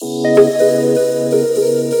If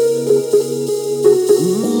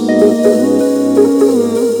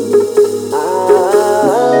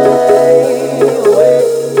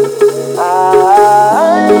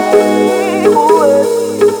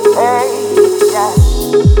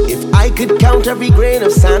I could count every grain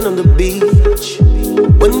of sand on the beach,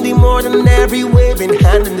 wouldn't be more than every waving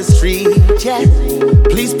hand in the street. Yeah,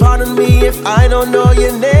 please pardon me if I don't know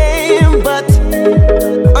your name, but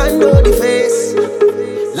I know the face.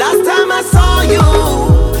 Last time I saw you,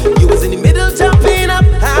 you was in the middle jumping up,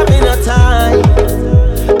 having a time.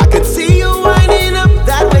 I could see you winding up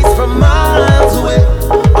that waist from miles away,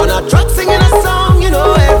 on a truck singing a song, you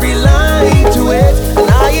know every line to it. And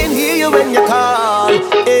I ain't hear you when you call.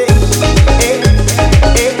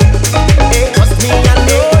 Trust me, I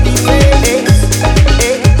know the face.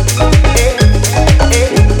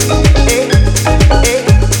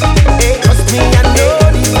 Trust me, I know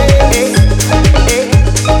the face.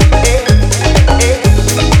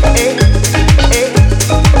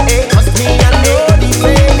 Trust me, I know the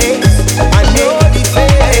face. I know the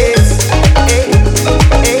face.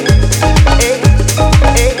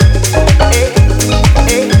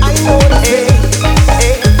 I know the face.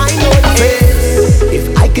 I know the face. If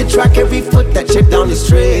I could track every foot that chipped down the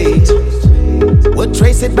street, would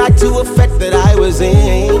trace it back to a fact that I was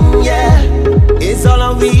in, yeah. It's all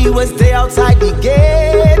on me was they outside the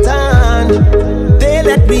gate and they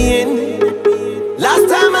let me in. Last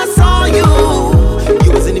time I saw you,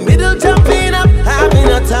 you was in the middle jumping up, having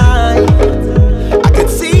a time. I could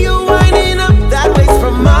see you winding up that waist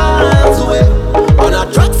from miles away, on a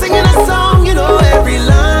truck singing a song, you know every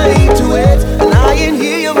line to it. And I ain't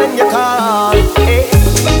hear you when you call.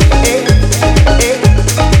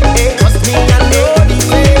 Trust me, I know the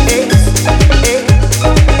face.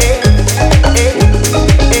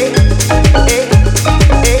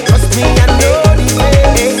 Trust me, I know the face.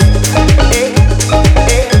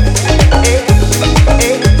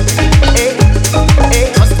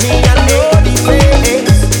 Trust me, I know the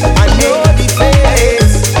face. I know the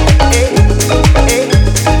face.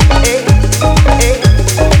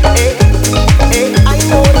 I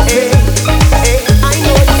know the face. I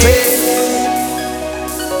know the face.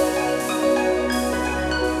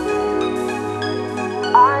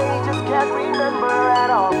 I just can't remember at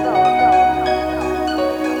all.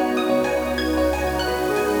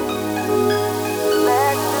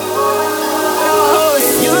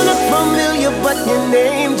 You look familiar, but your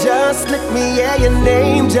name just slipped me. Yeah, your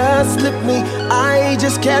name just slipped me. I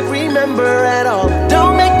just can't remember at all.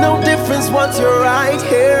 Don't make no difference once you're right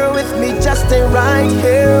here with me. Just stay right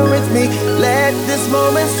here